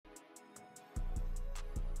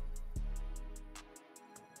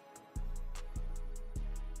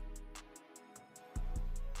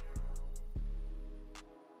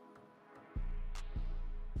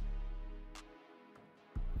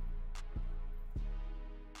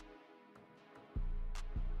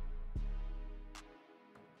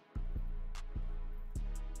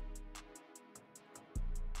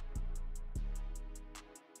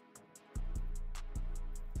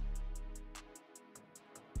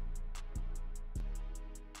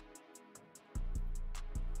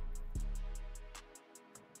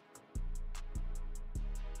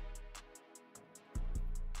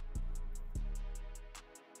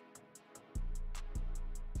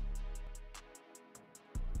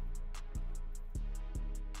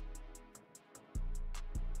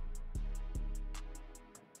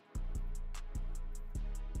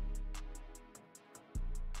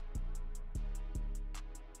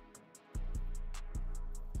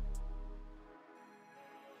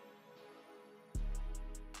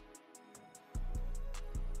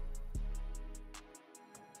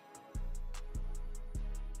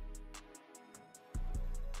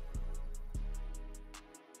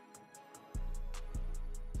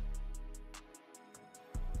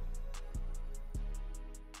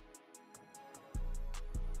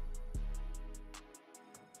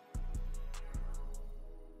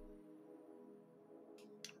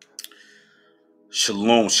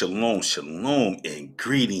Shalom, shalom, shalom, and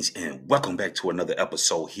greetings, and welcome back to another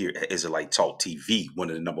episode here at Israelite Talk TV,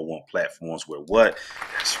 one of the #1 platforms where what?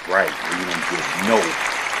 That's right, we don't get no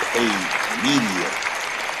paid media.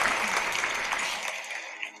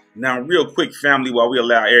 Now, real quick, family, while we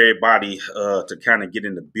allow everybody to kind of get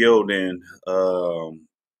in the building,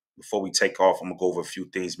 before we take off, I'm gonna go over a few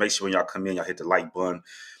things. Make sure when y'all come in, y'all hit the like button.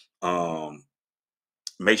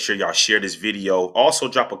 Make sure y'all share this video. Also,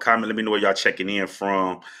 drop a comment. Let me know where y'all checking in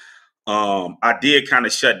from. I did kind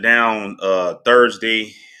of shut down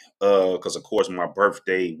Thursday because of course my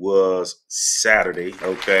birthday was Saturday.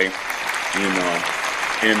 Okay, you know,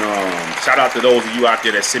 and shout out to those of you out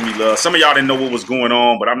there that send me love. Some of y'all didn't know what was going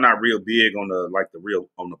on, but I'm not real big on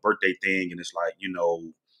the birthday thing, and it's like,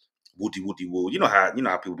 wooty wooty woo. You know how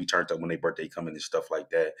people be turned up when their birthday coming and stuff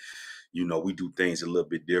like that. We do things a little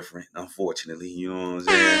bit different, unfortunately. You know what I'm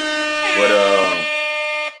saying? But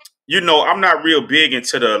I'm not real big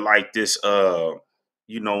into the like this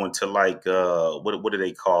into like what do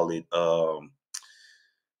they call it? I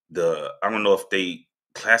don't know if they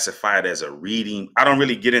classify it as a reading. I don't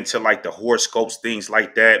really get into like the horoscopes, things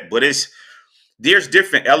like that, but there's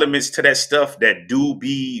different elements to that stuff that do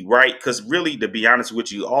be right. Because really, to be honest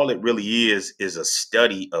with you, all it really is a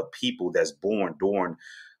study of people that's born during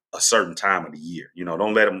a certain time of the year.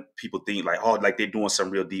 Don't let people think like, oh, like they're doing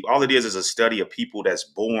something real deep. All it is a study of people that's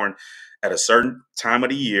born at a certain time of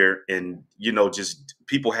the year. And, just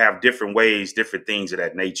people have different ways, different things of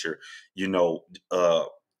that nature, uh,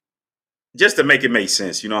 just to make it make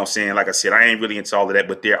sense. You know what I'm saying? Like I said, I ain't really into all of that,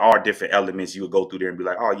 but there are different elements you would go through there and be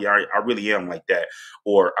like, oh yeah, I really am like that,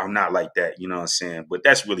 or I'm not like that. You know what I'm saying? But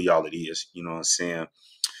that's really all it is. You know what I'm saying?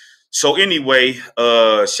 So anyway,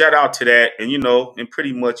 shout out to that. And, and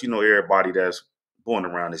pretty much, everybody that's born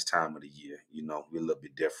around this time of the year, we're a little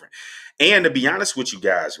bit different. And to be honest with you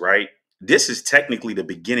guys, right, this is technically the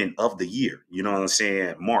beginning of the year. You know what I'm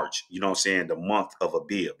saying? March, you know what I'm saying? The month of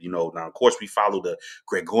Abib, now, of course, we follow the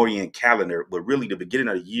Gregorian calendar, but really the beginning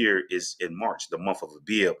of the year is in March, the month of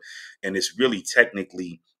Abib. And it's really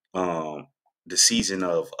technically, the season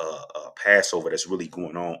of Passover that's really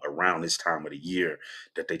going on around this time of the year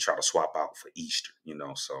that they try to swap out for Easter,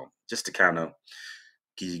 So just to kind of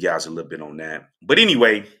give you guys a little bit on that. But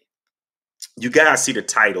anyway, you guys see the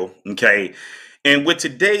title, okay? And with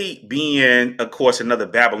today being, of course, another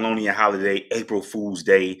Babylonian holiday, April Fool's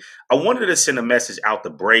Day, I wanted to send a message out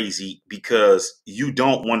to Brazy because you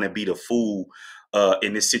don't want to be the fool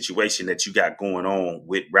in this situation that you got going on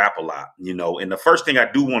with Rap-A-Lot, And the first thing I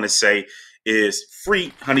do want to say is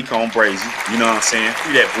free Honeycomb Brazy, you know what I'm saying?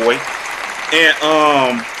 Free that boy.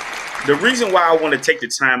 And the reason why I want to take the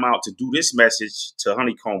time out to do this message to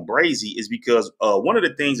Honeycomb Brazy is because one of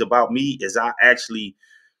the things about me is I actually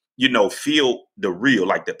feel the real,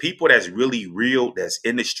 like the people that's really real, that's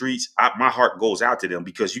in the streets. My heart goes out to them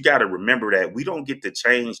because you got to remember that we don't get to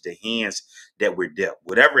change the hands that we're dealt.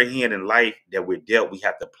 Whatever hand in life that we're dealt, we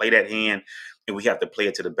have to play that hand and we have to play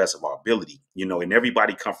it to the best of our ability, and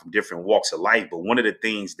everybody come from different walks of life. But one of the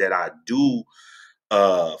things that I do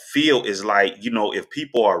feel is like, if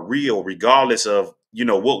people are real, regardless of,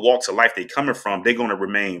 what walks of life they coming from, they're going to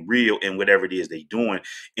remain real in whatever it is they doing.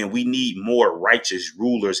 And we need more righteous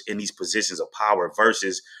rulers in these positions of power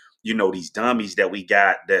versus, these dummies that we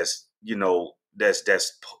got that's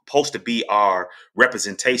supposed to be our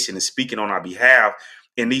representation and speaking on our behalf.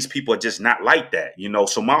 And these people are just not like that,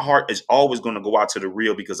 So my heart is always going to go out to the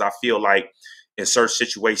real because I feel like in certain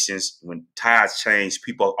situations, when tides change,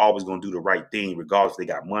 people are always going to do the right thing, regardless if they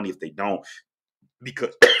got money, if they don't,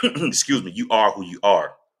 because, excuse me, you are who you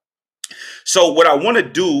are. So what I want to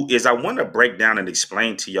do is I want to break down and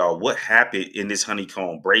explain to y'all what happened in this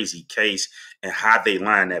Honeycomb Brazy case and how they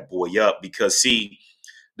line that boy up. Because, see,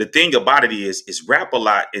 the thing about it is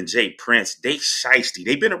Rap-A-Lot and Jay Prince, they shiesty.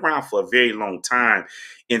 They've been around for a very long time.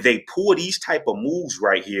 And they pull these type of moves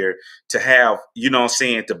right here to have,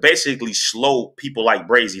 to basically slow people like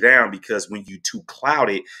Brazy down. Because when you too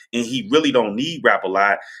clouded and he really don't need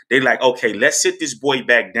Rap-A-Lot, they're like, okay, let's sit this boy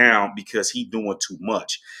back down because he doing too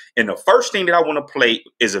much. And the first thing that I want to play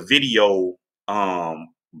is a video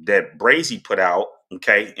that Brazy put out.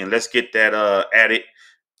 Okay, and let's get that added.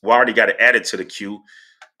 We already got it added to the queue.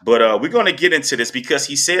 But we're going to get into this because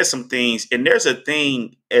he says some things, and there's a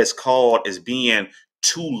thing as called as being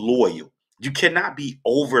too loyal. You cannot be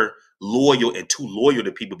over loyal and too loyal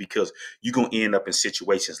to people because you're going to end up in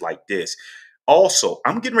situations like this. Also,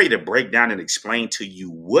 I'm getting ready to break down and explain to you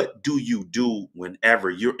what do you do whenever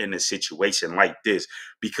you're in a situation like this.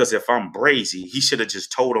 Because if I'm Brazy, he should have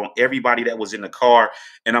just told on everybody that was in the car,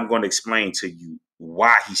 and I'm going to explain to you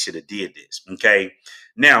why he should have did this. Okay.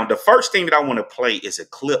 Now, the first thing that I want to play is a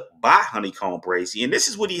clip by Honeycomb Brazy, and this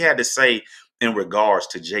is what he had to say in regards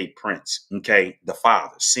to Jay Prince, okay, the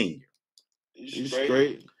father, senior. It's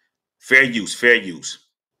straight. Fair use, fair use.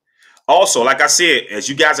 Also, like I said, as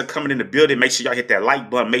you guys are coming in the building, make sure y'all hit that like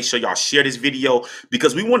button. Make sure y'all share this video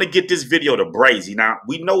because we want to get this video to Brazy. Now,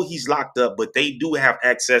 we know he's locked up, but they do have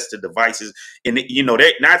access to devices. And, you know,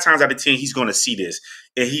 9 times out of 10, he's going to see this.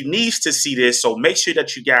 And he needs to see this. So make sure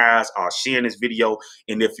that you guys are sharing this video.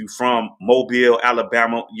 And if you're from Mobile,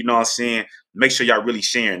 Alabama, you know what I'm saying, make sure y'all really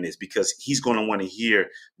sharing this because he's going to want to hear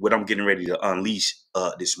what I'm getting ready to unleash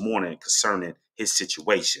this morning concerning his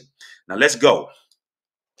situation. Now, let's go.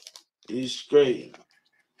 It's straight.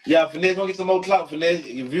 Yeah, Finesse, gonna get some more clout, Finesse.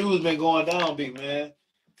 Your views been going down, big man.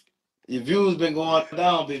 Your views been going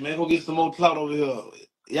down, big man. Go get some more clout over here.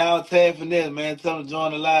 Y'all tag Finesse, man. Tell him to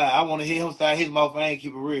join the live. I want to hear him start his mouth. I ain't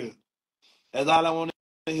keep it real. That's all I want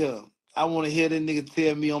to hear. I want to hear this nigga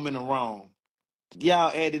tell me I'm in the wrong.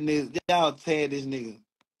 Y'all add this nigga. Y'all tag this nigga.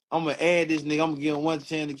 I'm gonna add this nigga. I'm gonna give him one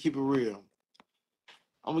chance to keep it real.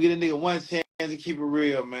 I'm gonna give this nigga one chance to keep it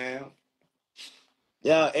real, man.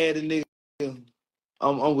 Y'all add this nigga.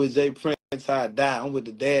 I'm with Jay Prince till I die. I'm with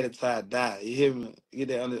the daddy till I die. You hear me? Get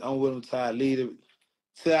that under, I'm with him till I lead it.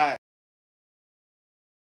 Till I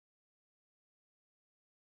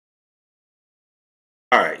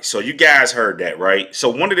All right, so you guys heard that, right? So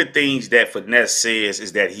one of the things that Finesse says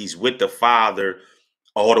is that he's with the father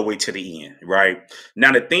all the way to the end, right?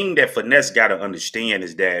 Now, the thing that Finesse got to understand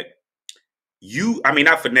is that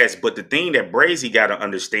not Finesse, but the thing that Brazy got to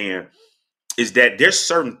understand is that there's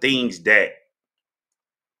certain things that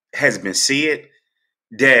has been said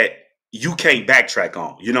that you can't backtrack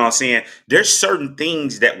on. You know what I'm saying? There's certain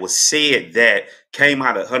things that was said that came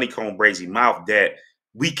out of Honeycomb Brazy mouth that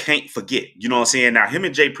we can't forget. You know what I'm saying? Now, him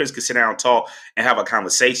and Jay Prince could sit down and talk and have a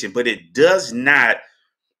conversation, but it does not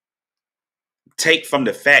take from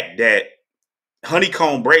the fact that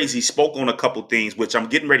Honeycomb Brazy spoke on a couple things, which I'm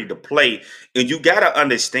getting ready to play. And you got to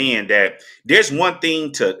understand that there's one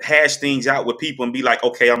thing to hash things out with people and be like,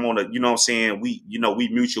 okay, I'm on a, you know what I'm saying? We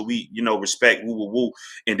mutual, respect, woo, woo, woo,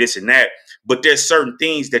 and this and that. But there's certain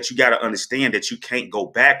things that you got to understand that you can't go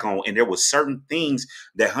back on. And there were certain things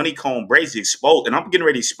that Honeycomb Brazy exposed. And I'm getting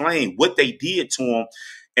ready to explain what they did to him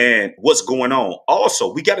and what's going on.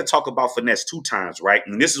 Also, we got to talk about Finesse 2 times, right?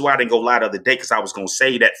 And this is why I didn't go live the other day because I was going to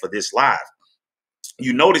say that for this live.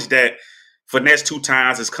 You notice that Finesse 2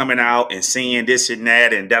 times is coming out and saying this and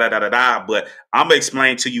that and da-da-da-da-da, but I'm going to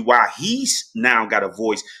explain to you why he's now got a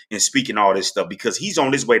voice and speaking all this stuff because he's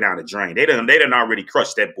on his way down the drain. They done already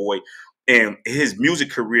crushed that boy, and his music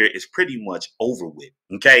career is pretty much over with,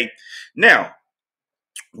 okay? Now,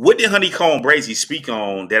 what did Honeycomb Brazy speak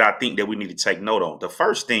on that I think that we need to take note on? The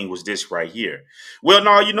first thing was this right here. Well,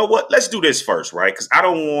 no, you know what? Let's do this first, right? Because I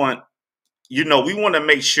don't want we want to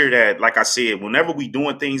make sure that, like I said, whenever we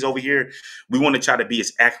doing things over here, we want to try to be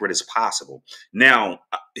as accurate as possible. Now,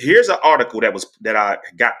 here's an article that I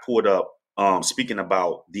got pulled up speaking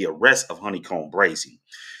about the arrest of Honeycomb Brazy.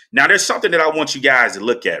 Now, there's something that I want you guys to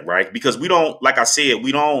look at, right? Because we don't, like I said,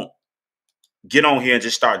 we don't get on here and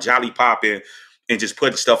just start jolly popping and just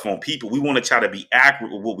putting stuff on people. We want to try to be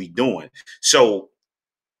accurate with what we're doing. So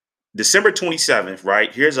December 27th,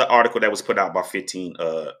 right? Here's an article that was put out by 15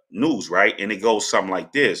 News, right? And it goes something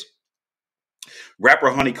like this. Rapper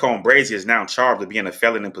Honeycomb Brazy is now charged with being a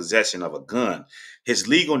felon in possession of a gun. His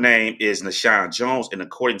legal name is Nashawn Jones, and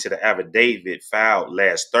according to the affidavit filed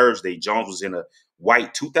last Thursday, Jones was in a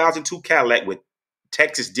white 2002 Cadillac with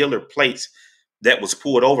Texas dealer plates that was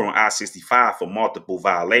pulled over on I-65 for multiple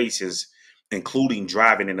violations, including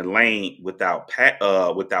driving in the lane without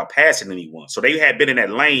passing anyone. So they had been in that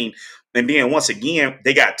lane, and then once again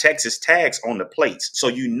they got Texas tags on the plates. So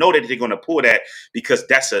you know that they're going to pull that because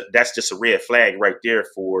that's just a red flag right there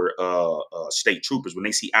for state troopers when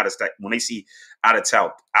they see out of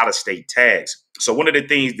state tags. So one of the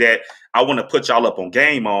things that I want to put y'all up on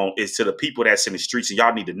game on is to the people that's in the streets, and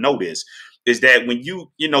y'all need to know this. Is that when you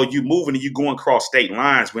moving and you going across state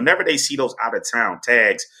lines, whenever they see those out of town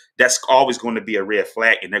tags, that's always going to be a red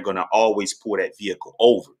flag, and they're going to always pull that vehicle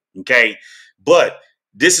over. Okay. But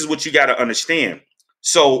this is what you got to understand.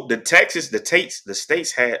 So the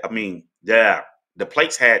states had, the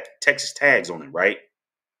plates had Texas tags on it, right?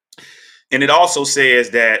 And it also says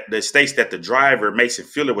that the states that the driver, Mason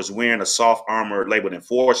Filler, was wearing a soft armor labeled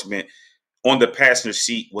enforcement. On the passenger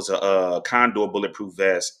seat was a Condor bulletproof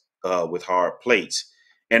vest with hard plates.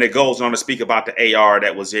 And it goes on to speak about the AR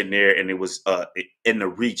that was in there, and it was in the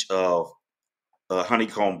reach of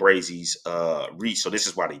Honeycomb Brazy's reach. So this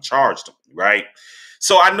is why they charged him, right?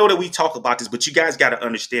 So I know that we talk about this, but you guys got to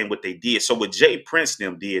understand what they did. So what Jay Prince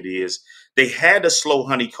them did is they had to slow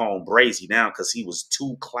Honeycomb Brazy down because he was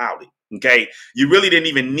too clouded. Okay, you really didn't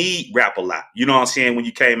even need rap a lot. You know what I'm saying? When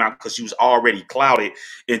you came out, because you was already clouded.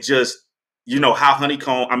 It just, you know how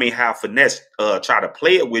how Finesse tried to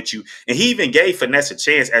play it with you, and he even gave Finesse a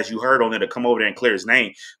chance, as you heard on it, to come over there and clear his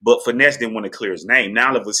name. But Finesse didn't want to clear his name. Now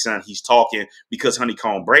all of a sudden he's talking because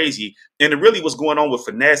Honeycomb Brazy, and really what's going on with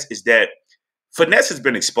Finesse is that Finesse has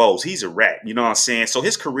been exposed. He's a rat, you know what I'm saying? So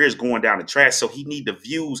his career is going down the trash. So he need the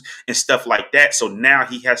views and stuff like that. So now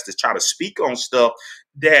he has to try to speak on stuff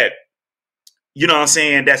that, you know what I'm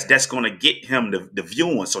saying, that's going to get him the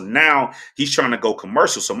viewing. So now he's trying to go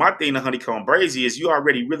commercial. So my thing to Honeycomb Brazy is you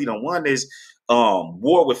already really don't want this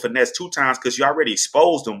war with Finesse 2 times because you already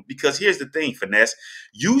exposed him. Because here's the thing, Finesse,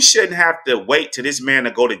 you shouldn't have to wait till this man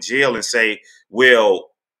to go to jail and say, well,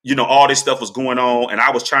 you know, all this stuff was going on and I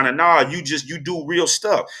was trying to, you do real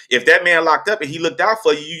stuff. If that man locked up and he looked out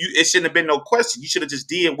for you, it shouldn't have been no question. You should have just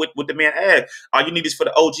did what the man asked. All you need is for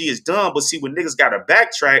the OG is done. But see, when niggas got to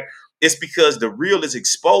backtrack, it's because the real is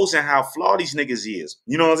exposing how flawed these niggas is.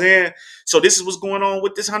 You know what I'm saying? So this is what's going on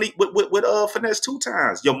with this with Finesse 2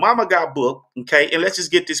 times. Your mama got booked, okay? And let's just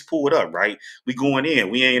get this pulled up, right? We going in.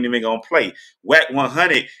 We ain't even gonna play. Whack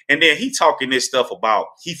 100. And then he talking this stuff about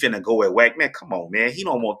he finna go at Whack. Man, come on, man. He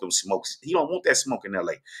don't want them smokes. He don't want that smoke in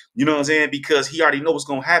LA. You know what I'm saying? Because he already know what's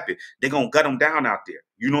gonna happen. They're gonna gut him down out there.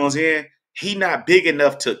 You know what I'm saying? He not big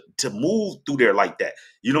enough to move through there like that.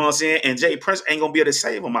 You know what I'm saying? And Jay Prince ain't gonna be able to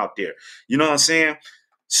save him out there. You know what I'm saying?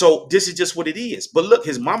 So this is just what it is. But look,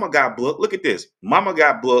 his mama got booked. Look at this. Mama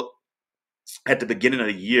got booked at the beginning of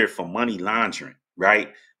the year for money laundering,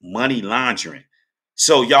 right? Money laundering.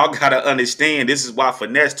 So y'all gotta understand this is why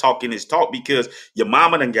Finesse talking his talk, because your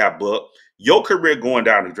mama done got booked. Your career going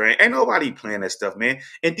down the drain. Ain't nobody playing that stuff, man.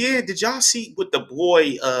 And then did y'all see what the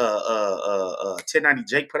boy 1090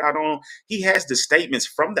 Jake put out on him? He has the statements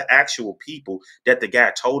from the actual people that the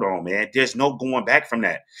guy told on, man. There's no going back from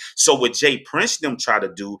that. So what Jay Prince them try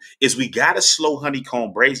to do is we gotta slow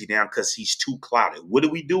Honeycomb Brazy down because he's too clouded. What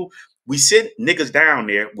do? We send niggas down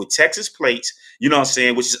there with Texas plates, you know what I'm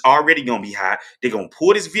saying, which is already going to be hot. They're going to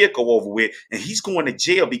pull this vehicle over with, and he's going to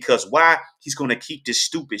jail because why? He's going to keep this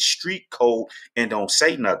stupid street code and don't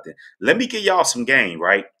say nothing. Let me give y'all some game,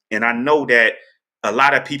 right? And I know that a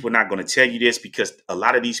lot of people are not going to tell you this because a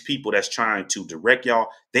lot of these people that's trying to direct y'all,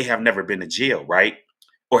 they have never been to jail, right?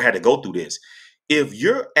 Or had to go through this. If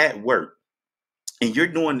you're at work, and you're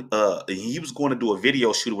doing he was going to do a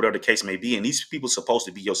video shoot or whatever the case may be, and these people supposed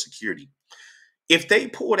to be your security. If they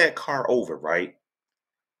pull that car over, right,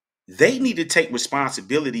 they need to take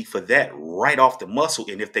responsibility for that right off the muscle.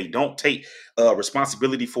 And if they don't take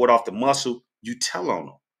responsibility for it off the muscle, you tell on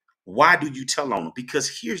them. Why do you tell on them?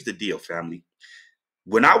 Because here's the deal, family.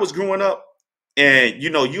 When I was growing up, and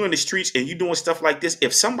you know, you in the streets and you doing stuff like this,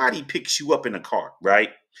 if somebody picks you up in a car,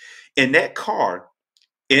 right, and that car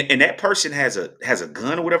and that person has a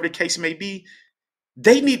gun or whatever the case may be,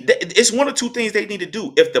 it's one or two things they need to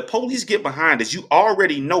do. If the police get behind us, you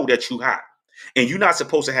already know that you hot and you're not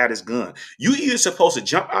supposed to have this gun. You either supposed to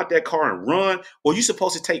jump out that car and run, or you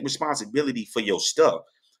supposed to take responsibility for your stuff.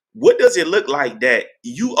 What does it look like that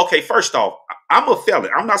okay, first off, I'm a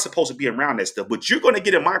felon. I'm not supposed to be around that stuff, but you're going to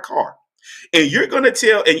get in my car. And you're gonna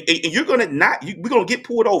tell, and you're gonna we're gonna get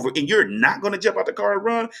pulled over, and you're not gonna jump out the car and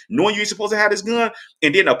run, knowing you ain't supposed to have this gun.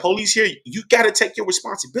 And then the police here, you gotta take your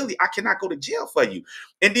responsibility. I cannot go to jail for you.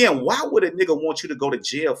 And then why would a nigga want you to go to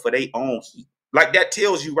jail for their own heat? Like that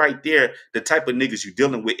tells you right there the type of niggas you're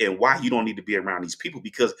dealing with and why you don't need to be around these people.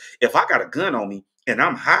 Because if I got a gun on me and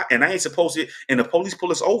I'm hot and I ain't supposed to, and the police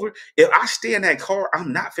pull us over, if I stay in that car,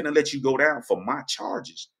 I'm not finna let you go down for my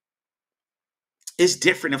charges. It's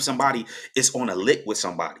different if somebody is on a lick with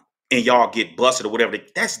somebody and y'all get busted or whatever.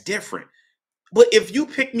 That's different. But if you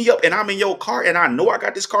pick me up and I'm in your car and I know I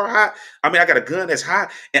got this car hot, I mean, I got a gun that's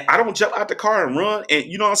hot, and I don't jump out the car and run, and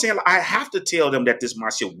you know what I'm saying? Like, I have to tell them that this is my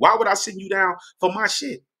shit. Why would I send you down for my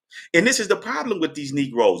shit? And this is the problem with these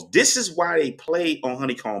Negroes. This is why they play on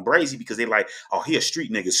Honeycomb Brazy, because they like, oh, he a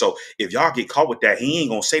street nigga. So if y'all get caught with that, he ain't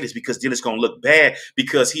gonna say this because then it's gonna look bad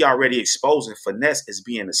because he already exposing Finesse as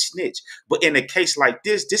being a snitch. But in a case like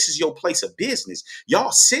this is your place of business.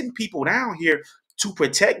 Y'all sitting people down here to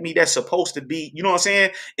protect me that's supposed to be, you know what I'm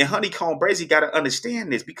saying? And Honeycomb Brazy got to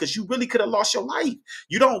understand this, because you really could have lost your life.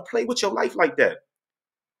 You don't play with your life like that.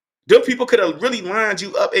 Them people could have really lined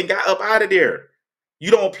you up and got up out of there. You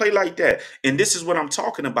don't play like that. And this is what I'm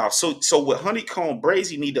talking about. So what Honeycomb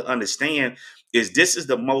Brazy need to understand is this is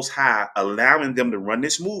the Most High allowing them to run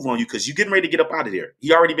this move on you because you're getting ready to get up out of there.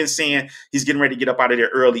 He already been saying he's getting ready to get up out of there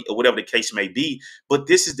early or whatever the case may be. But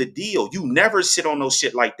this is the deal. You never sit on no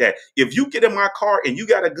shit like that. If you get in my car and you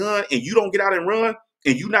got a gun and you don't get out and run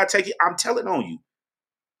and you not take it, I'm telling on you.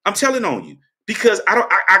 I'm telling on you because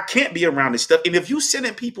I can't be around this stuff. And if you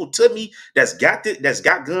sending people to me that's got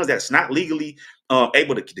guns that's not legally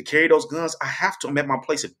able to carry those guns, I have to. I'm at my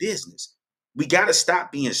place of business. We got to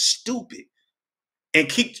stop being stupid and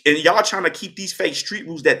y'all trying to keep these fake street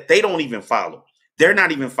rules that they don't even follow. They're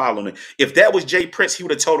not even following it. If that was Jay Prince, he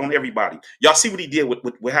would have told on everybody. Y'all see what he did with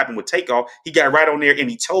what happened with Takeoff. He got right on there and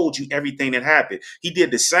he told you everything that happened. He did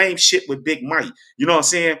the same shit with Big Mike. You know what I'm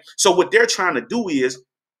saying? So what they're trying to do is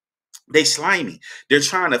they slimy. They're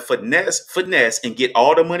trying to finesse, and get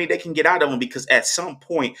all the money they can get out of him because at some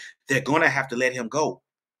point they're going to have to let him go.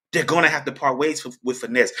 They're going to have to part ways with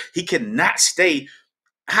finesse. He cannot stay.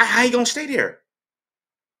 How he going to stay there?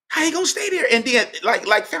 How he going to stay there? And then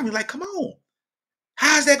like family, like, come on.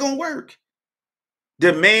 How's that going to work?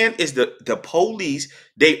 The man is the police.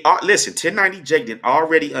 They are, listen, 1090 Jake did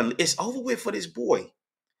already, it's over with for this boy.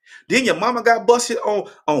 Then your mama got busted on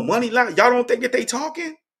money line. Y'all don't think that they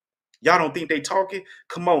talking? Y'all don't think they talking?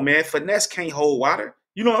 Come on, man. Finesse can't hold water.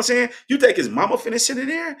 You know what I'm saying? You think his mama finna sit in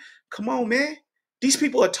there? Come on, man. These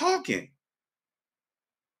people are talking.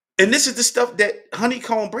 And this is the stuff that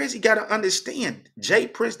Honeycomb Brazy got to understand. Jay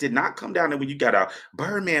Prince did not come down there when you got a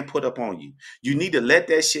Birdman put up on you. You need to let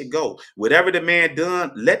that shit go. Whatever the man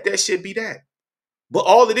done, let that shit be that. But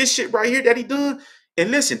all of this shit right here that he done,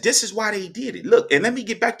 and listen, this is why they did it. Look, and let me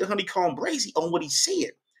get back to Honeycomb Brazy on what he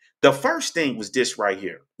said. The first thing was this right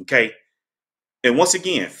here, okay? And once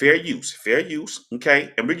again, fair use,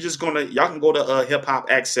 okay? And we're just gonna, y'all can go to Hip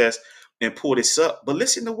Hop Access and pull this up. But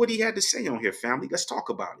listen to what he had to say on here, family. Let's talk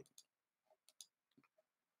about it.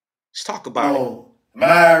 Let's talk about it.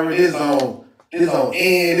 Myra, this on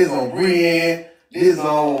N, this on Brienne, this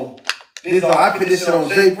on, I put this shit on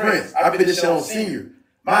Jay Prince. I put this shit on Senior.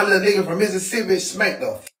 My little nigga from Mississippi smacked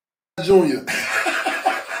the Junior.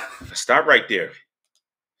 Stop right there.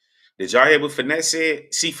 Did y'all hear what Finesse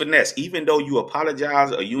said? See, Finesse, even though you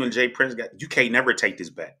apologize or you and Jay Prince you can't never take this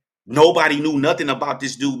back. Nobody knew nothing about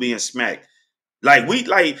this dude being smacked. Like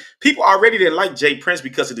people already didn't like Jay Prince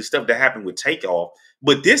because of the stuff that happened with Takeoff.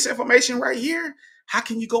 But this information right here, how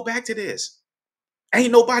can you go back to this?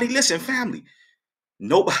 Ain't nobody, listen, family.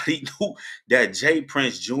 Nobody knew that Jay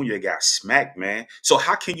Prince Jr. got smacked, man. So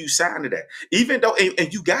how can you sign to that? Even though,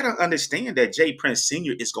 and you got to understand that Jay Prince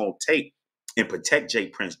Sr. is going to take and protect Jay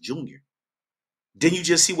Prince Jr. Didn't you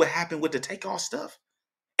just see what happened with the Takeoff stuff?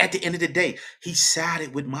 At the end of the day, he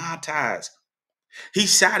sided with mob ties. He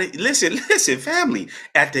sided, listen, family.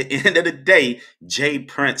 At the end of the day, Jay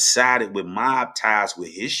Prince sided with mob ties with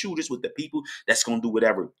his shooters, with the people that's gonna do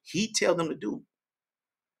whatever he tell them to do.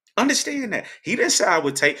 Understand that he didn't side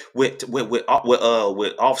with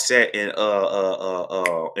Offset and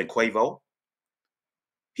Quavo.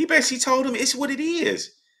 He basically told him it's what it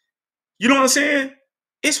is. You know what I'm saying?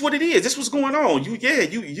 It's what it is. This what's going on.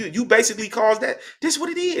 You basically caused that. This what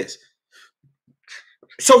it is.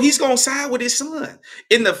 So he's gonna side with his son.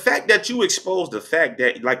 In the fact that you expose the fact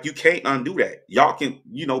that like you can't undo that. Y'all can,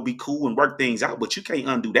 be cool and work things out, but you can't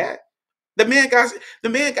undo that. The man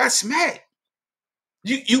got smacked.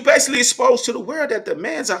 You basically exposed to the world that the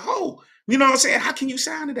man's a hoe. You know what I'm saying? How can you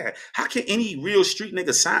sign to that? How can any real street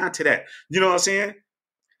nigga sign to that? You know what I'm saying?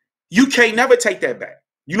 You can't never take that back.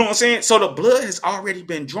 You know what I'm saying? So the blood has already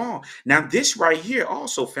been drawn. Now this right here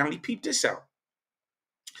also, family, peep this out.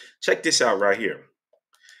 Check this out right here.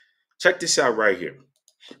 Check this out right here.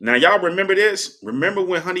 Now, y'all remember this? Remember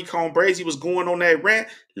when Honeycomb Brazy was going on that rant?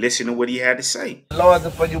 Listen to what he had to say. Lord,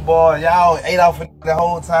 for you boys, y'all ate off the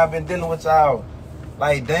whole time been dealing with y'all.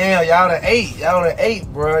 Like, damn, y'all done ate. Y'all done ate,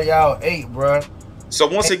 bro. Y'all ate, bro. So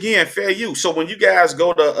once again, fair use. So when you guys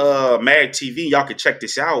go to Mag TV, y'all can check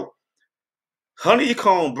this out.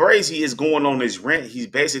 Honeycomb Brazy is going on this rant. He's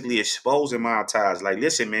basically exposing my ties. Like,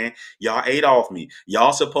 listen, man, y'all ate off me.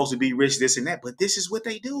 Y'all supposed to be rich, this and that. But this is what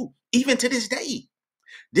they do, even to this day.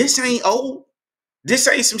 This ain't old. This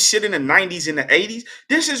ain't some shit in the 90s and the 80s.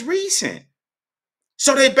 This is recent.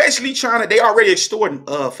 So they basically they already extorted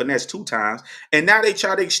Finesse 2 times, and now they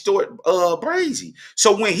try to extort Brazy.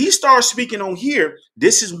 So when he starts speaking on here,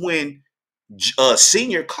 this is when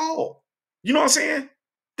Senior called. You know what I'm saying?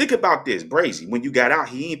 Think about this, Brazy. When you got out,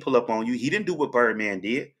 he ain't pull up on you. He didn't do what Birdman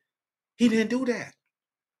did. He didn't do that.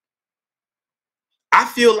 I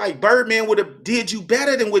feel like Birdman would have did you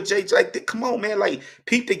better than what Jay. Like, come on, man. Like,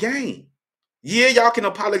 peep the game. Yeah, y'all can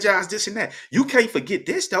apologize this and that. You can't forget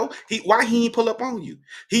this though. Why he ain't pull up on you?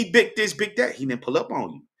 He big this, big that. He didn't pull up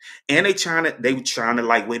on you. And they were trying to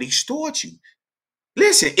like where extort you.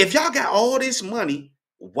 Listen, if y'all got all this money,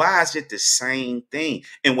 why is it the same thing?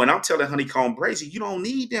 And when I'm telling Honeycomb Brazy, you don't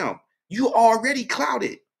need them. You already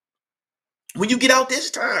clouded. When you get out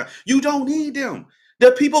this time, you don't need them.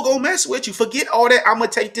 The people gonna mess with you. Forget all that. I'm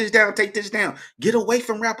gonna take this down, take this down. Get away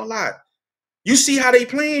from Rap a Lot. You see how they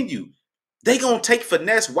playing you. They gonna take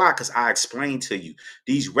finesse. Why? Because I explained to you.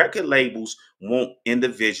 These record labels want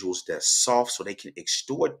individuals that's soft so they can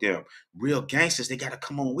extort them. Real gangsters, they gotta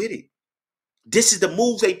come on with it. This is the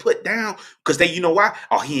moves they put down because they, you know why?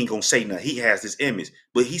 Oh, he ain't gonna say nothing. He has this image,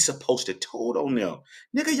 but he's supposed to told on them.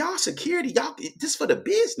 Nigga, y'all security, y'all, this for the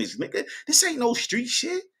business, nigga. This ain't no street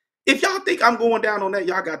shit. If y'all think I'm going down on that,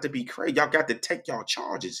 y'all got to be crazy. Y'all got to take y'all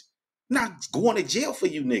charges. Not going to jail for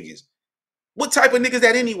you niggas. What type of niggas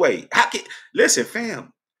that anyway? Listen,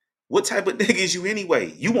 fam. What type of nigga is you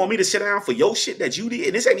anyway? You want me to sit down for your shit that you did?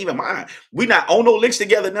 And this ain't even mine. We not on no links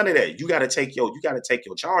together, none of that. You gotta take your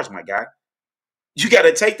charge, my guy. You got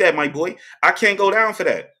to take that, my boy. I can't go down for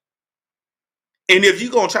that. And if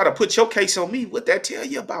you going to try to put your case on me, what that tell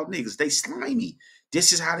you about niggas? They slimy.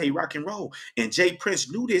 This is how they rock and roll. And Jay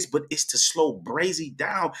Prince knew this, but it's to slow Brazy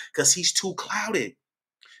down because he's too clouded.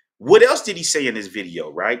 What else did he say in this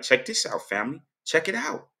video, right? Check this out, family. Check it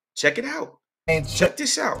out. Check it out. Check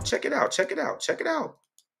this out. Check it out. Check it out. Check it out.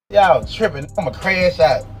 Y'all tripping. I'm a crash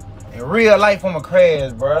out. In real life, I'm a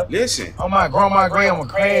crash, bro. Listen. On my grandma grave, I'm a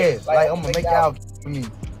crash. Like, I'm gonna make y'all me.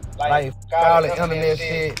 Like, all the internet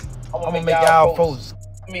shit. I'm gonna make y'all folks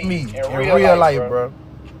me. In real life, bro.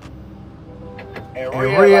 In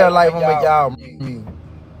real life, I'm gonna make y'all me.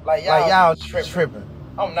 Like, y'all tripping.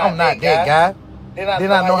 I'm not that guy. Then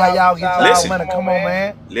I know how y'all get y'all money. Come on,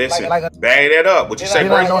 man. Listen, bag that up. What you say,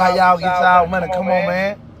 Then I know how y'all get y'all money. Come on,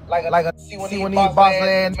 man. Like see when these boss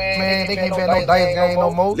ass man, they can't bet no dice game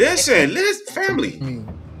no more. Listen, family.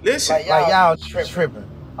 Listen. Like y'all tripping.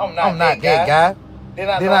 I'm not that guy. Then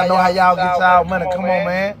I know how y'all get y'all money. Come on,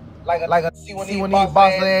 man. Like see when these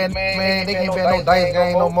boss ass man, they can't bet no dice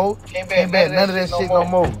game no more. Can't bet none of that shit no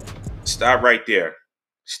more. Stop right there.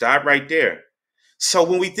 Stop right there. So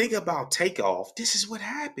when we think about Takeoff, this is what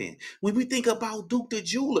happened. When we think about Duke the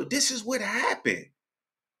Jeweler, this is what happened.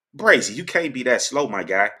 Brazy, you can't be that slow, my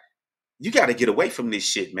guy. You got to get away from this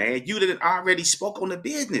shit, man. You didn't already spoke on the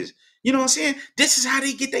business. You know what I'm saying? This is how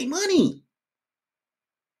they get their money.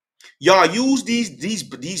 Y'all use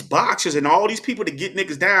these boxers and all these people to get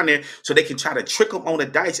niggas down there so they can try to trick them on the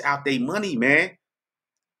dice out their money, man.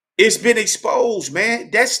 It's been exposed,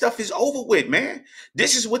 man. That stuff is over with, man.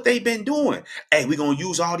 This is what they've been doing. Hey, we're going to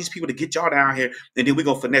use all these people to get y'all down here, and then we're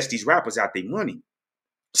going to finesse these rappers out their money.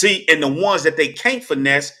 See, and the ones that they can't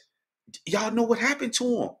finesse, y'all know what happened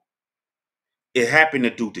to them. It happened to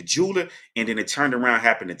Duke the Jeweler, and then it turned around,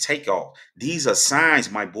 happened to Takeoff. These are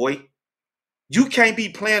signs, my boy. You can't be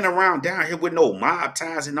playing around down here with no mob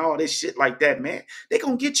ties and all this shit like that, man. They're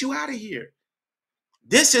going to get you out of here.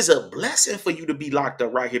 This is a blessing for you to be locked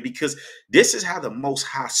up right here because this is how the Most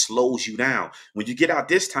High slows you down. When you get out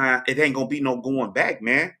this time, it ain't going to be no going back,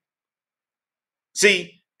 man.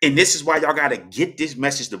 See, and this is why y'all got to get this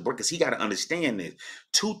message to Brick because he got to understand this.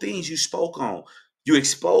 Two things you spoke on. You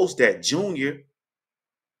exposed that Junior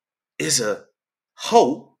is a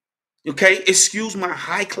hoe. Okay, excuse my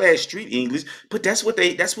high class street English, but that's what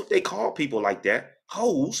they call people like that,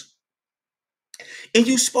 hoes. And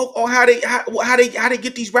you spoke on how they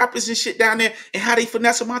get these rappers and shit down there and how they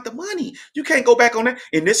finesse them out the money. You can't go back on that.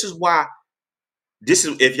 And this is why. This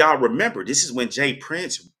is, if y'all remember, this is when Jay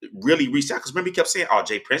Prince really reached out. Because remember, he kept saying, "Oh,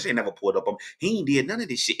 Jay Prince ain't never pulled up on. He ain't did none of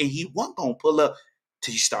this shit, and he wasn't gonna pull up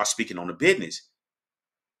till you start speaking on the business."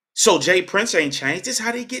 So Jay Prince ain't changed. This is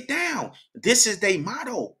how they get down. This is their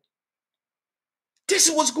motto. This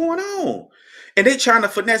is what's going on. And they trying to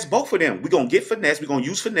finesse both of them. We're going to get finesse. We're going to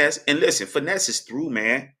use finesse. And listen, finesse is through,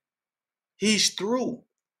 man. He's through.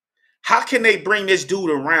 How can they bring this dude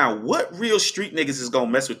around? What real street niggas is going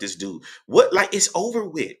to mess with this dude? What, like, it's over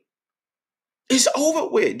with. It's over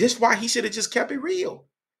with. This is why he should have just kept it real.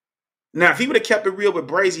 Now, if he would have kept it real with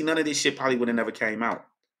Brazy, none of this shit probably would have never came out.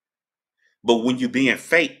 But when you're being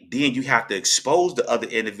fake, then you have to expose the other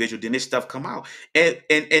individual. Then this stuff come out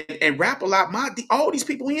and Rap a Lot. All these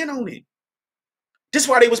people in on it. This is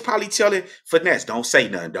why they was probably telling Finesse, don't say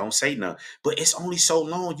nothing, don't say nothing. But it's only so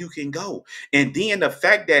long you can go. And then the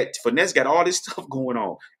fact that Finesse got all this stuff going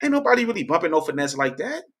on, ain't nobody really bumping no Finesse like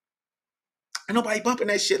that. Ain't nobody bumping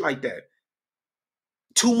that shit like that.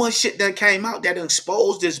 Too much shit that came out that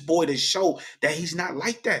exposed this boy to show that he's not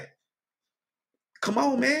like that. Come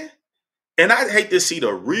on, man. And I hate to see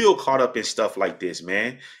the real caught up in stuff like this,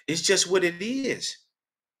 man. It's just what it is.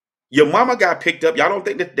 Your mama got picked up. Y'all don't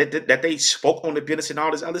think that they spoke on the business and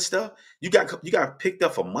all this other stuff? You got picked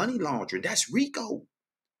up for money laundering. That's RICO.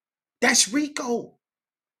 That's RICO.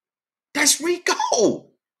 That's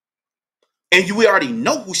RICO. And we already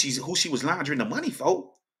know who she was laundering the money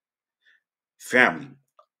for. Family,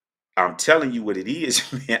 I'm telling you what it is,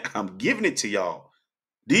 man. I'm giving it to y'all.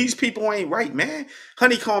 These people ain't right, man.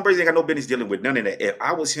 Honeycomb Brazy ain't got no business dealing with none of that. If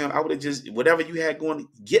I was him, I would have just, whatever you had going,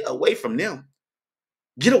 get away from them.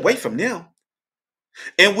 Get away from them.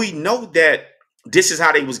 And we know that this is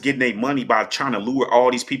how they was getting their money, by trying to lure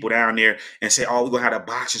all these people down there and say, oh, we're going to have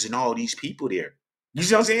the boxers and all these people there. You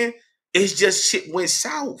see what I'm saying? It's just shit went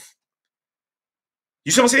south.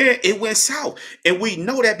 You see what I'm saying? It went south. And we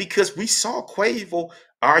know that because we saw Quavo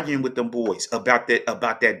arguing with them boys about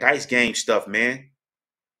that dice game stuff, man.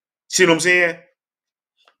 See what I'm saying?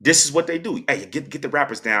 This is what they do. Hey, get the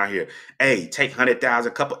rappers down here. Hey, take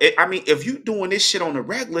 100,000 couple. I mean, if you doing this shit on the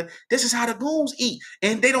regular, this is how the goons eat.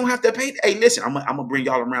 And they don't have to pay. Hey, listen, I'm gonna bring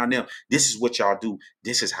y'all around them. This is what y'all do.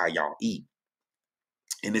 This is how y'all eat.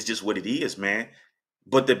 And it's just what it is, man.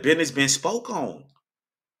 But the business been spoke on.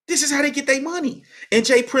 This is how they get their money. And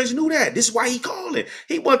Jay Prince knew that. This is why he called it.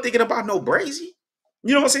 He wasn't thinking about no Brazy.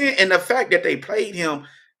 You know what I'm saying? And the fact that they played him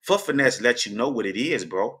for finesse lets you know what it is,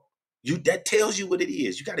 bro. That tells you what it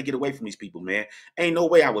is. You got to get away from these people, man. Ain't no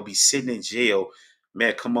way I would be sitting in jail.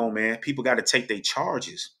 Man, come on, man. People got to take their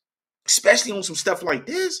charges. Especially on some stuff like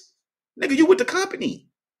this. Nigga, you with the company.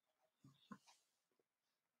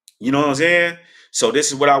 You know what I'm saying? So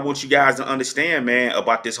this is what I want you guys to understand, man,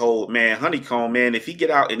 about this whole, man, Honeycomb, man. If he get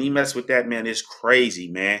out and he mess with that, man, it's crazy,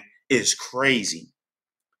 man. It's crazy.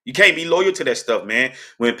 You can't be loyal to that stuff, man.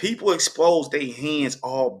 When people expose their hands,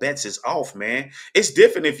 all bets is off, man. It's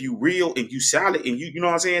different if you real and you solid and you know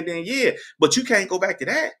what I'm saying, then yeah. But you can't go back to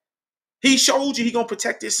that. He showed you he gonna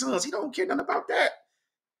protect his sons. He don't care nothing about that.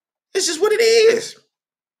 It's just what it is.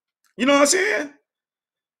 You know what I'm saying?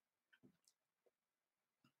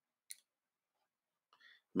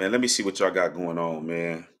 Man, let me see what y'all got going on,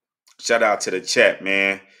 man. Shout out to the chat,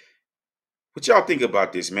 man. What y'all think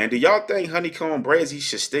about this, man? Do y'all think Honeycomb Brazy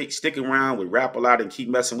should stick around with Rap a Lot and keep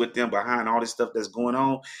messing with them behind all this stuff that's going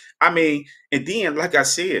on? I mean, and then, like I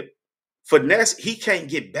said, Finesse, he can't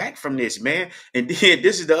get back from this, man. And then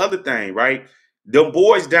this is the other thing, right? Them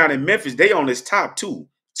boys down in Memphis, they on his top too.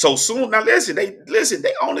 So soon, now listen, they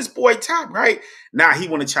on this boy top, right? Now he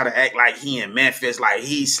want to try to act like he in Memphis, like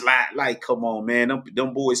he slide. Like, come on, man.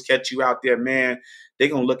 Them boys catch you out there, man. They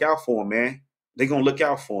gonna look out for him, man. They gonna look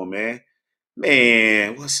out for him, man.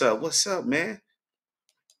 Man, what's up? What's up, man?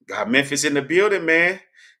 Got Memphis in the building, man.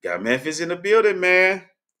 Got Memphis in the building, man.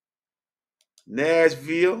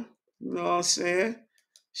 Nashville, you know what I'm saying?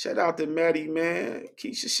 Shout out to Maddie, man.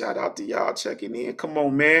 Keisha, shout out to y'all checking in. Come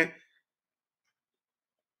on, man.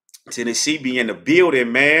 Tennessee be in the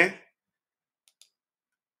building, man.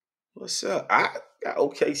 What's up? I got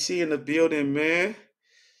OKC in the building, man.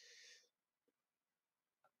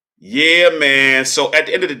 Yeah, man. So at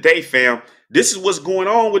the end of the day, fam, this is what's going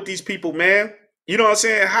on with these people, man. You know what I'm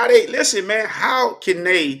saying? How they listen, man. How can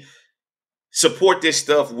they support this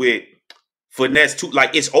stuff with finesse too?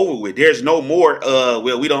 Like, it's over with. There's no more.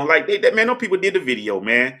 Well, we don't like that. Man, no people did the video,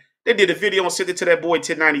 man. They did the video and sent it to that boy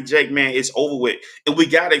 1090 Jake, man. It's over with. And we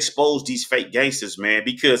gotta expose these fake gangsters, man,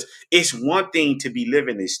 because it's one thing to be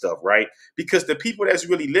living this stuff, right? Because the people that's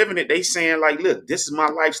really living it, they saying, like, look, this is my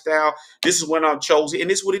lifestyle, this is what I've chosen,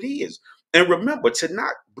 and this is what it is. And remember,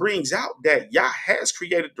 Tanakh brings out that Yah has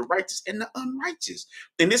created the righteous and the unrighteous.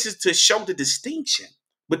 And this is to show the distinction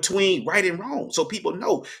between right and wrong, so people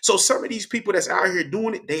know. So some of these people that's out here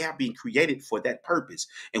doing it, they have been created for that purpose,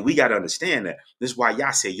 and we got to understand that. This is why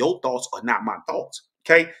y'all say your thoughts are not my thoughts,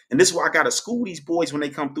 okay? And this is why I got to school these boys when they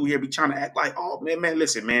come through here, be trying to act like, oh man,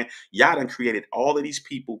 listen, man, y'all done created all of these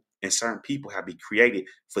people, and certain people have been created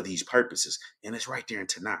for these purposes, and it's right there in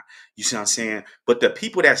Tanakh. You see what I'm saying? But the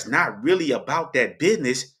people that's not really about that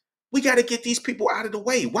business, we got to get these people out of the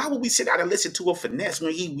way. Why would we sit out and listen to a finesse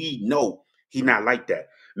when we know he not like that?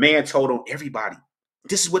 Man told on everybody,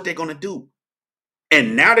 this is what they're going to do.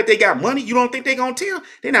 And now that they got money, you don't think they're going to tell?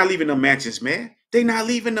 They're not leaving them mansions, man. They're not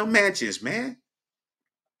leaving them mansions, man.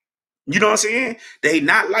 You know what I'm saying? They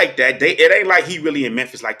not like that. It ain't like he really in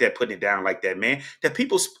Memphis like that, putting it down like that, man. That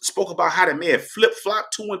people spoke about how the man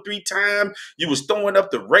flip-flop 2 and 3 times. You was throwing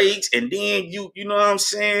up the rakes, and then you know what I'm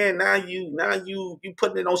saying? Now you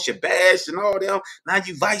putting it on Shabazz and all them. Now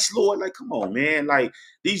you vice lord. Like, come on, man. Like,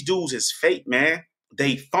 these dudes is fake, man.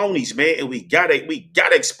 They phonies, man, and we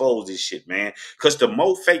gotta expose this shit, man. Because the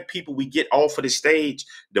more fake people we get off of the stage,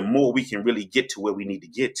 the more we can really get to where we need to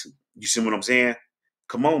get to. You see what I'm saying?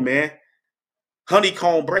 Come on, man.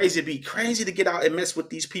 Honeycomb Brazy be crazy to get out and mess with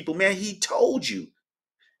these people, man. He told you.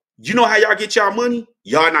 You know how y'all get y'all money?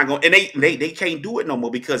 Y'all not gonna, and they can't do it no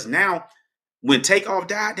more because now when Takeoff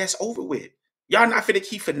died, that's over with. Y'all not finna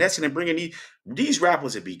keep finessing and bringing these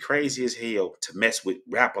rappers would be crazy as hell to mess with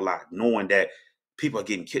rap a lot, knowing that people are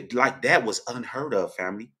getting killed. Like that was unheard of,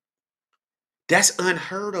 family. That's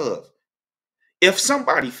unheard of. If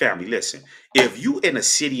somebody, family, listen, if you in a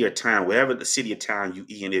city or town, wherever the city or town you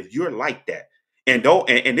in, if you're like that, and don't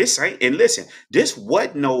and this ain't and listen, this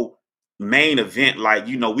wasn't no main event like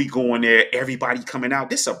we going there, everybody coming out.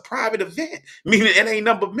 This a private event, meaning it ain't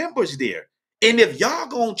number of members there. And if y'all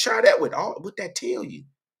gonna try that with all what that tell you,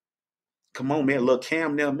 come on, man. Look,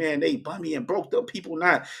 Cam, them man, they bummy and broke. Them people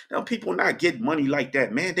not getting money like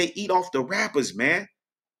that, man. They eat off the rappers, man.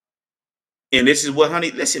 And this is what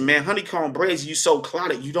listen, man, Honeycomb Brazy, you so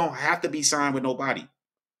clouded, you don't have to be signed with nobody.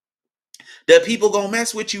 The people gonna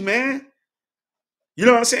mess with you, man. You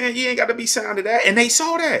know what I'm saying? You ain't got to be signed to that. And they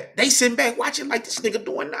saw that. They sitting back watching like this nigga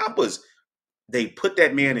doing numbers. They put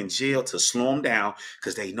that man in jail to slow him down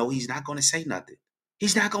because they know he's not gonna say nothing.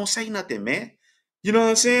 He's not gonna say nothing, man. You know what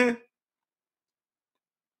I'm saying?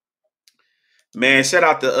 Man, shout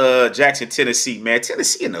out to Jackson, Tennessee, man.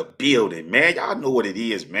 Tennessee in the building, man. Y'all know what it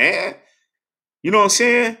is, man. You know what I'm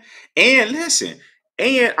saying? And listen,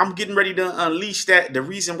 and I'm getting ready to unleash the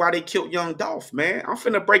reason why they killed young Dolph, man. I'm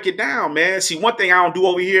finna break it down, man. See, one thing I don't do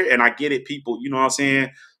over here, and I get it, people, you know what I'm saying?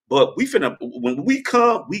 But when we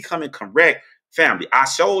come and correct family. I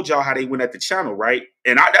showed y'all how they went at the channel, right?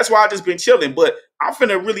 And that's why I just been chilling. But I'm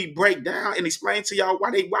finna really break down and explain to y'all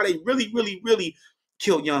why they really, really, really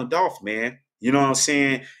killed young Dolph, man. You know what I'm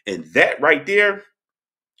saying? And that right there,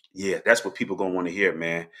 yeah, that's what people gonna want to hear,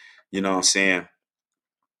 man. You know what I'm saying?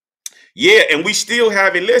 Yeah, and we still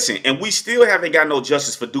haven't got no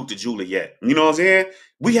justice for Duke the Jeweler yet. You know what I'm saying?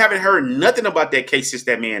 We haven't heard nothing about that case since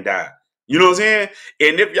that man died. You know what I'm saying?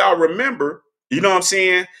 And if y'all remember, you know what I'm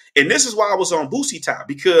saying? And this is why I was on Boosie Top,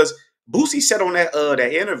 because Boosie said on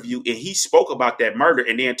that interview and he spoke about that murder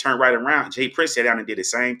and then turned right around. Jay Prince sat down and did the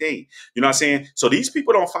same thing. You know what I'm saying? So these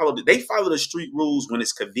people don't they follow the street rules when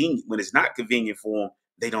it's convenient. When it's not convenient for them,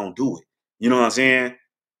 they don't do it. You know what I'm saying?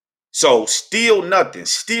 So still nothing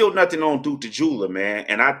on Duke the Jeweler, man.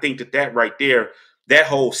 And I think that right there, that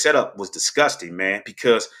whole setup was disgusting, man,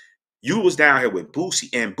 because you was down here with Boosie,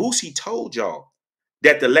 and Boosie told y'all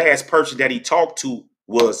that the last person that he talked to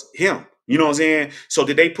was him. You know what I'm saying? So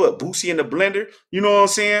did they put Boosie in the blender? You know what I'm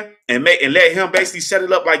saying? And let him basically set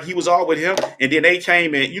it up like he was all with him, and then they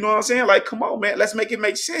came in. You know what I'm saying? Like, come on, man, let's make it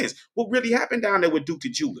make sense. What really happened down there with Duke the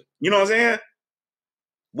Jeweler? You know what I'm saying?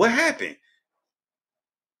 What happened?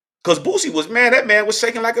 Because Boosie was mad. That man was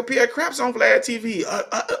shaking like a pair of craps on Vlad TV.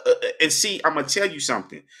 And see, I'm going to tell you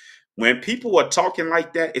something. When people are talking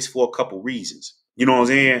like that, it's for a couple reasons. You know what I'm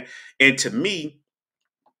saying? And to me,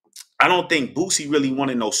 I don't think Boosie really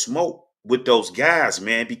wanted no smoke with those guys,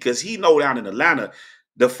 man, because he know down in Atlanta,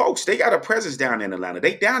 the folks, they got a presence down in Atlanta.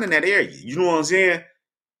 They down in that area. You know what I'm saying?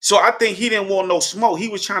 So I think he didn't want no smoke. He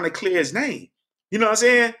was trying to clear his name. You know what I'm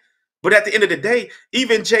saying? But at the end of the day,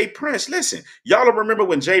 even Jay Prince, listen, y'all don't remember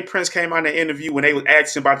when Jay Prince came on the interview when they was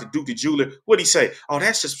asking about the Duke the Jeweler, what'd he say? Oh,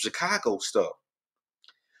 that's just Chicago stuff.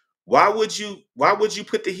 Why would you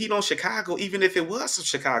put the heat on Chicago even if it was some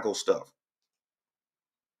Chicago stuff?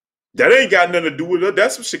 That ain't got nothing to do with it.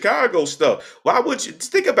 That's some Chicago stuff. Why would you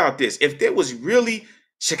think about this? If there was really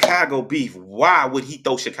Chicago beef, why would he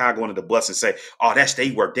throw Chicago under the bus and say, oh, that's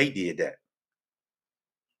their work, they did that?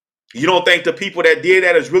 You don't think the people that did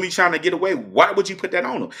that is really trying to get away? Why would you put that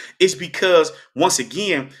on them? It's because, once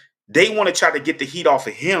again, they want to try to get the heat off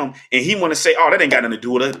of him, and he want to say, oh, that ain't got nothing to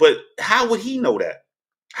do with us. But how would he know that?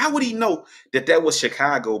 How would he know that was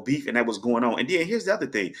Chicago beef and that was going on? And then here's the other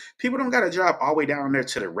thing. People don't got to drive all the way down there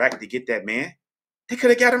to the rack to get that man. They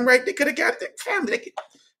could have got him right. They could have got that family.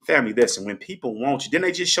 Family, listen, when people want you, didn't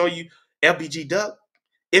they just show you LBG Duck?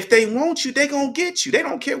 If they want you, they going to get you. They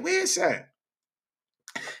don't care where it's at.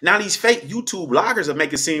 Now these fake YouTube bloggers are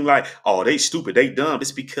making it seem like, oh, they stupid, they dumb.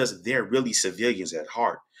 It's because they're really civilians at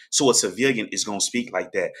heart. So a civilian is going to speak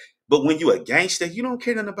like that. But when you a gangster, you don't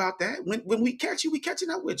care nothing about that. When we catch you, we catching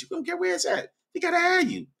up with you. We don't care where it's at. We got to have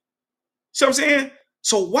you. See what I'm saying?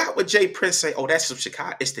 So why would Jay Prince say, oh, that's from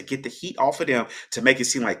Chicago? It's to get the heat off of them to make it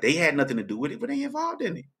seem like they had nothing to do with it, but they involved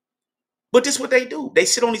in it. But this is what they do. They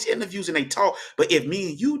sit on these interviews and they talk. But if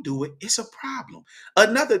me and you do it, it's a problem.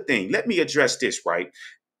 Another thing, let me address this, right?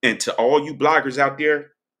 And to all you bloggers out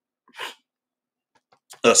there,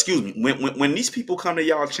 excuse me, when these people come to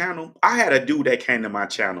y'all channel, I had a dude that came to my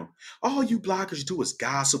channel. All you bloggers do is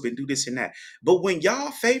gossip and do this and that. But when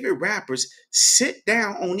y'all favorite rappers sit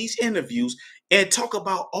down on these interviews and talk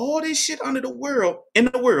about all this shit in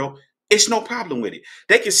the world, it's no problem with it.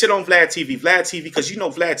 They can sit on Vlad TV, because you know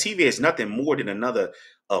Vlad TV is nothing more than another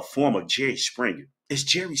form of Jerry Springer. It's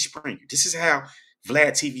Jerry Springer. This is how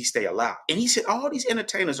Vlad TV stay alive. And he said all these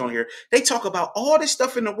entertainers on here, they talk about all this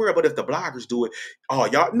stuff in the world, but if the bloggers do it, oh,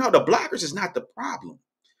 y'all, no, the bloggers is not the problem.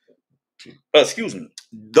 Excuse me.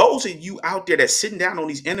 Those of you out there that's sitting down on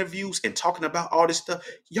these interviews and talking about all this stuff,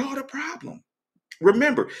 y'all the problem.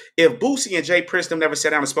 Remember, if Boosie and Jay Prince them never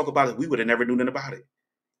sat down and spoke about it, we would have never knew nothing about it.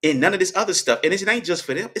 And none of this other stuff. And it ain't just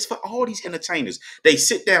for them. It's for all these entertainers. They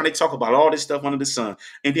sit down, they talk about all this stuff under the sun.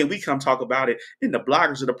 And then we come talk about it. And the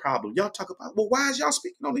bloggers are the problem. Y'all talk about, well, why is y'all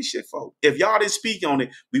speaking on this shit for? If y'all didn't speak on it,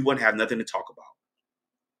 we wouldn't have nothing to talk about.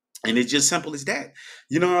 And it's just simple as that.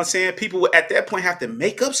 You know what I'm saying? People would at that point have to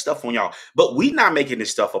make up stuff on y'all. But we not making this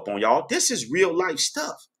stuff up on y'all. This is real life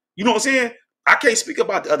stuff. You know what I'm saying? I can't speak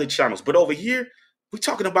about the other channels. But over here, we're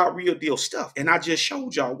talking about real deal stuff. And I just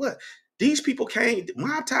showed y'all what. These people came,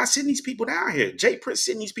 Mob Tie sitting these people down here. Jay Prince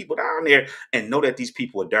sitting these people down there and know that these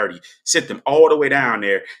people are dirty. Sit them all the way down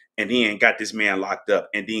there and then got this man locked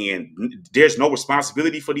up. And then there's no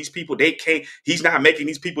responsibility for these people. They can't, he's not making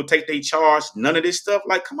these people take their charge. None of this stuff.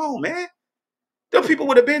 Like, come on, man. Them people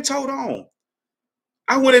would have been told on.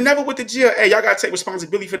 I would have never went to jail. Hey, y'all got to take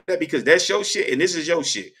responsibility for that because that's your shit and this is your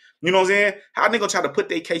shit. You know what I'm saying? How are they going to try to put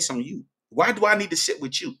their case on you? Why do I need to sit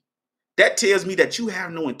with you? That tells me that you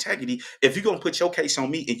have no integrity if you're going to put your case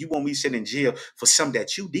on me and you want me to sit in jail for something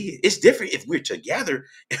that you did. It's different if we're together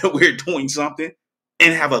and we're doing something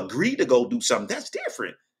and have agreed to go do something. That's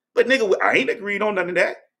different. But nigga, I ain't agreed on none of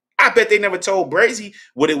that. I bet they never told Brazy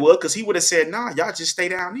what it was because he would have said, nah, y'all just stay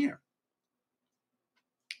down there.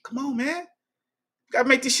 Come on, man. Got to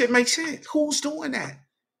make this shit make sense. Who's doing that?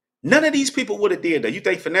 None of these people would have did that. You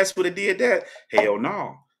think Finesse would have did that? Hell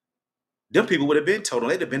no. Them people would have been told on.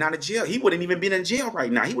 They'd have been out of jail. He wouldn't even been in jail right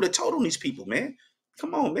now. He would have told on these people, man.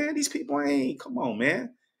 Come on, man. These people ain't, come on,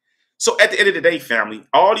 man. So at the end of the day, family,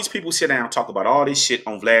 all these people sit down and talk about all this shit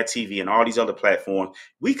on Vlad TV and all these other platforms.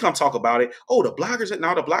 We come talk about it. Oh, the bloggers,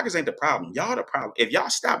 no, the bloggers ain't the problem. Y'all the problem. If y'all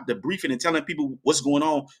stop debriefing and telling people what's going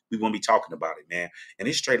on, we won't be talking about it, man. And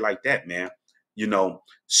it's straight like that, man. You know,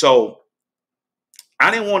 so I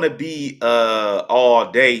didn't want to be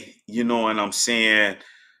all day, you know what I'm saying,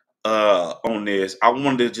 on this. I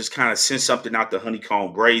wanted to just kind of send something out to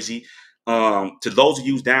Honeycomb Brazy. To those of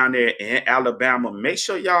you down there in Alabama, make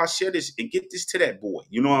sure y'all share this and get this to that boy.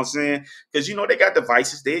 You know what I'm saying? Because you know they got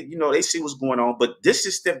devices. They, you know, they see what's going on. But this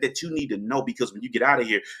is stuff that you need to know because when you get out of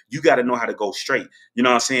here, you got to know how to go straight. You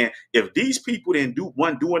know what I'm saying? If these people didn't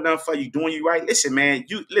doing nothing for you, doing you right, listen, man.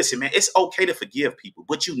 It's okay to forgive people,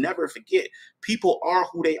 but you never forget. People are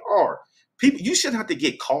who they are. People, you shouldn't have to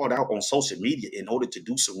get called out on social media in order to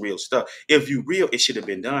do some real stuff. If you real, it should have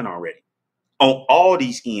been done already. On all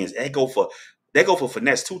these ends, they go for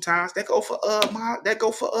Finesse 2 times. That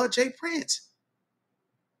go for Jay Prince.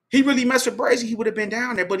 He really messed with Brazy, he would have been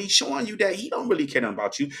down there, but he's showing you that he don't really care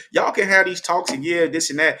about you. Y'all can have these talks and yeah, this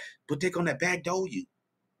and that, but they're gonna backdoor you.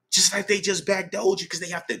 Just like they just backdoored you because they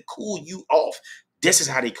have to cool you off. This is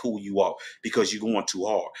how they cool you off because you're going too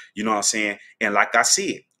hard. You know what I'm saying? And like I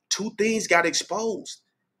said, 2 things got exposed.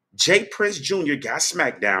 Jay Prince Jr. got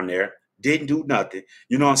smacked down there, didn't do nothing.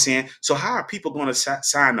 You know what I'm saying? So how are people going to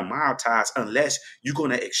sign the Mob Ties unless you're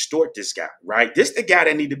going to extort this guy, right? This the guy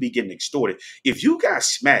that need to be getting extorted. If you got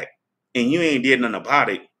smacked and you ain't did nothing about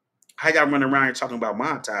it, how y'all running around here talking about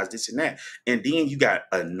Mob Ties, this and that? And then you got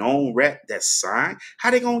a known rep that's signed.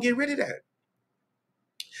 How they going to get rid of that?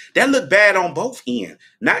 That look bad on both ends.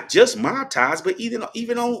 Not just Mob Ties, but even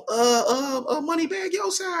on Moneybagg Yo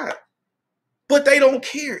side. But they don't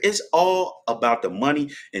care. It's all about the money.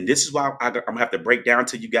 And this is why I'm going to have to break down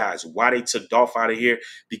to you guys why they took Dolph out of here.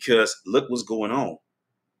 Because look what's going on.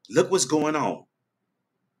 Look what's going on.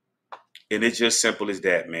 And it's just simple as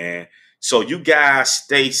that, man. So you guys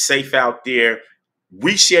stay safe out there.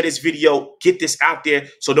 We share this video, get this out there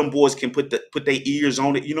so them boys can put their ears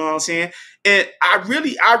on it. You know what I'm saying? And I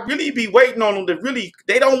really be waiting on them to really,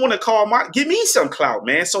 they don't want to give me some clout,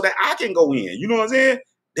 man, so that I can go in. You know what I'm saying?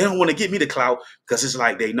 They don't want to give me the clout because it's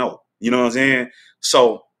like they know. You know what I'm saying?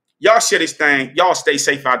 So y'all share this thing. Y'all stay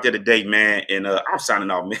safe out there today, man. And I'm signing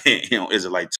off, man, on Israelite.